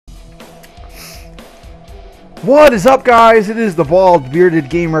What is up, guys? It is the Bald Bearded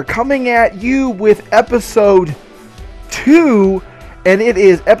Gamer coming at you with episode 2, and it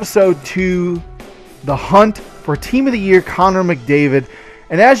is episode 2, the hunt for Team of the Year, Connor McDavid.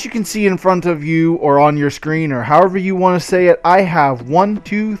 And as you can see in front of you or on your screen or however you want to say it, I have 1,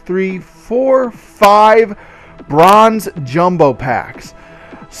 2, 3, 4, 5 bronze jumbo packs.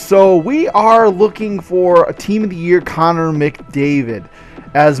 So we are looking for a Team of the Year, Connor McDavid.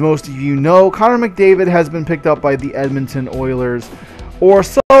 As most of you know, Connor McDavid has been picked up by the Edmonton Oilers, or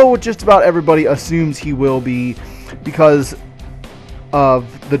so just about everybody assumes he will be because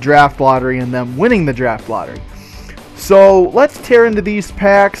of the draft lottery and them winning the draft lottery. So let's tear into these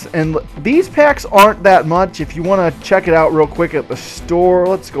packs, and these packs aren't that much. If you want to check it out real quick at the store,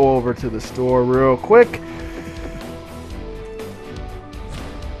 let's go over to the store real quick.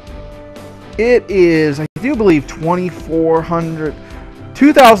 It is, I do believe,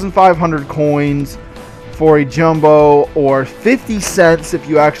 2,500 coins for a jumbo, or 50 cents if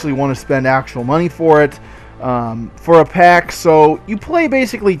you actually want to spend actual money for it, for a pack. So you play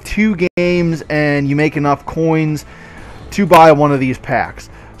basically 2 games and you make enough coins to buy one of these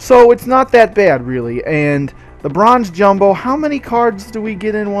packs. So it's not that bad, really. And the bronze jumbo, how many cards do we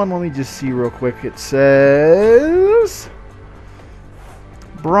get in one? Let me just see real quick. It says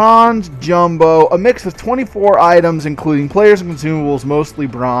bronze jumbo, a mix of 24 items including players and consumables, mostly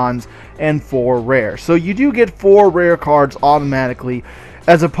bronze, and 4 rare. So you do get 4 rare cards automatically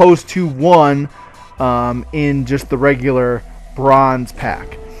as opposed to 1 in just the regular bronze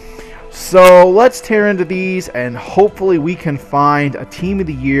pack. So let's tear into these and hopefully we can find a Team of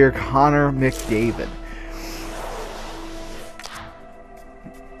the Year, Connor McDavid.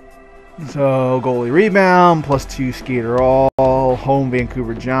 So, goalie rebound, +2 skater all, home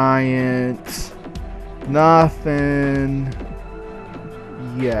Vancouver Giants, nothing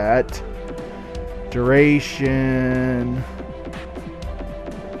yet, duration,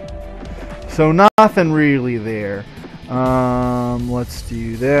 so nothing really there. Let's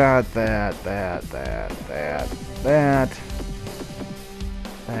do that.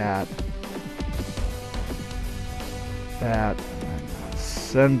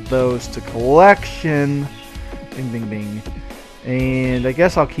 Send those to collection. Bing, bing, bing. And I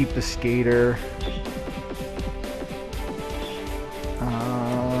guess I'll keep the skater.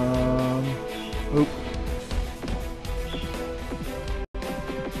 Oop.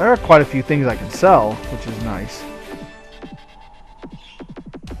 There are quite a few things I can sell, which is nice.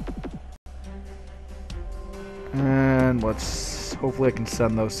 And let's, hopefully I can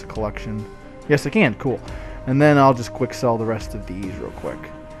send those to collection. Yes, I can. Cool. And then I'll just quick sell the rest of these real quick.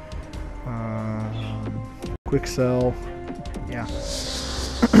 Quick sell. Yeah.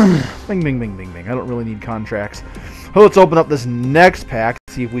 Bing, bing, bing, bing, bing. I don't really need contracts. Oh, let's open up this next pack.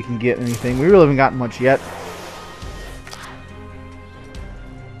 See if we can get anything. We really haven't gotten much yet.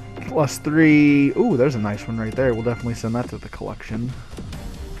 +3. Ooh, there's a nice one right there. We'll definitely send that to the collection.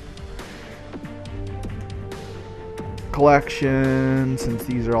 Collection, since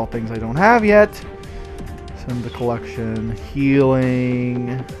these are all things I don't have yet. Send the collection.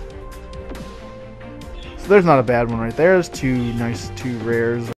 Healing. So there's not a bad one right there. There's 2 nice 2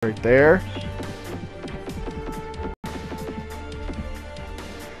 rares right there.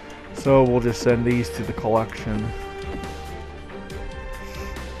 So we'll just send these to the collection.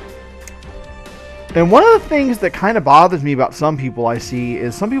 And one of the things that kind of bothers me about some people I see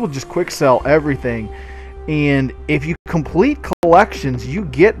is some people just quick sell everything. And if you complete collections, you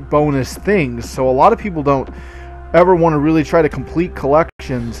get bonus things. So a lot of people don't ever want to really try to complete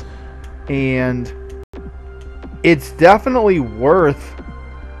collections. And it's definitely worth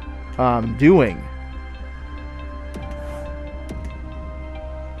doing.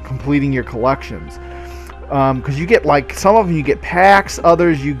 Completing your collections. Because you get, like, some of them you get packs,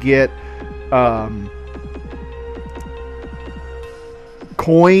 others you get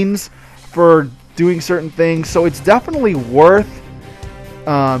coins for doing certain things, so it's definitely worth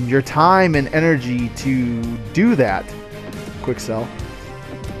your time and energy to do that. Quick sell.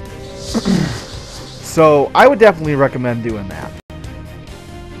 So I would definitely recommend doing that.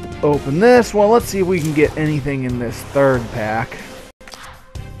 Open this one. Let's see if we can get anything in this third pack.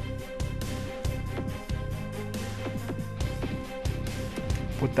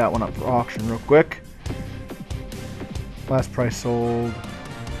 Put that one up for auction real quick. Last price sold.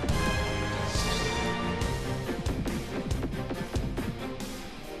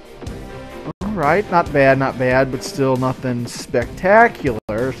 Alright, not bad, but still nothing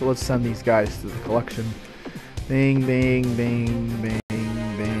spectacular. So let's send these guys to the collection. Bing, bing, bing, bing, bing,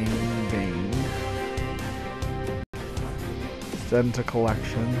 bing. Send to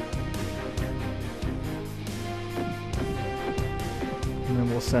collection. And then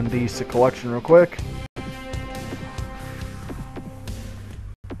we'll send these to collection real quick.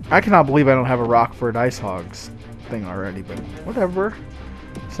 I cannot believe I don't have a Rockford Ice Hogs thing already, but whatever.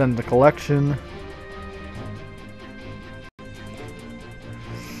 Send to collection.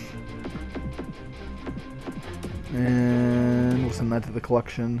 And we'll send that to the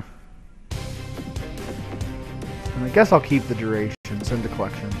collection. And I guess I'll keep the duration, send to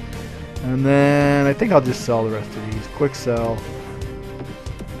collection. And then I think I'll just sell the rest of these. Quick sell.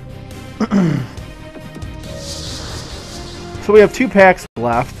 So we have 2 packs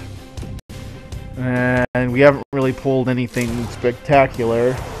left. And we haven't really pulled anything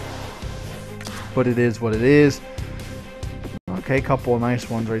spectacular. But it is what it is. Okay, couple of nice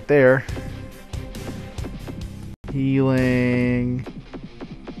ones right there. Healing.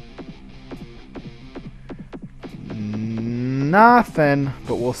 Nothing,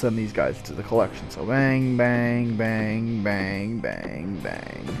 but we'll send these guys to the collection. So bang, bang, bang, bang, bang,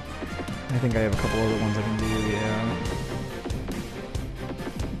 bang. I think I have a couple other ones I can do, yeah.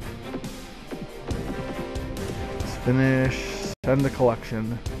 Let's finish, send the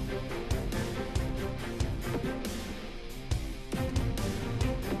collection.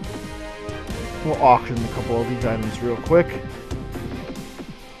 We'll auction a couple of these items real quick.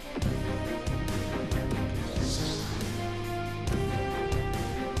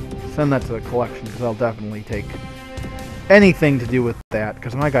 Send that to the collection because I'll definitely take anything to do with that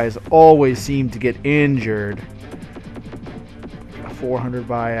because my guys always seem to get injured. A 400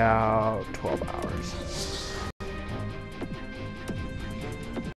 buyout, 12 hours.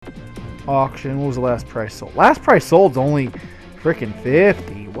 Auction, what was the last price sold? Last price sold's only freaking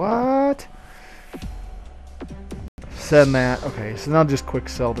 50. What? Send that. Okay, so now just quick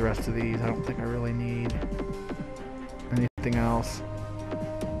sell the rest of these. I don't think I really need anything else.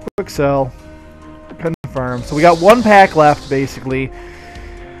 Quick sell. Confirm. So we got 1 pack left, basically.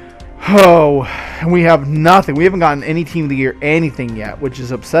 Oh, and we have nothing. We haven't gotten any team of the year anything yet, which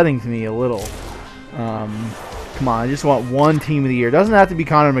is upsetting to me a little. Come on, I just want 1 team of the year. It doesn't have to be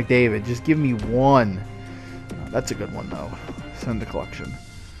Connor McDavid. Just give me 1. That's a good one, though. Send to collection.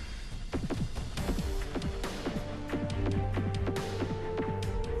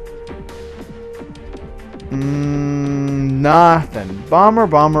 Nothing. Bomber,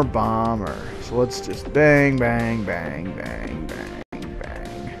 bomber, bomber. So let's just bang, bang, bang, bang, bang,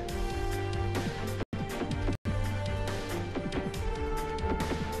 bang.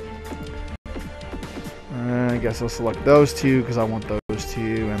 I guess I'll select those 2 because I want those 2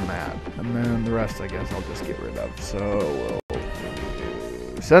 and that. And then the rest I guess I'll just get rid of. So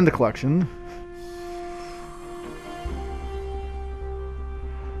we'll send to collection.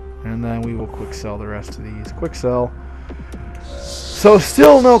 And then we will quick sell the rest of these. Quick sell. So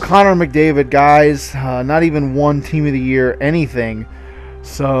still no Connor McDavid, guys. Not even 1 team of the year, anything.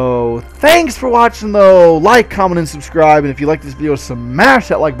 So thanks for watching, though. Like, comment, and subscribe. And if you like this video, smash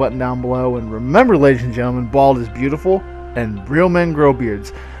that like button down below. And remember, ladies and gentlemen, bald is beautiful, and real men grow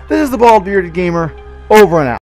beards. This is the Bald Bearded Gamer, over and out.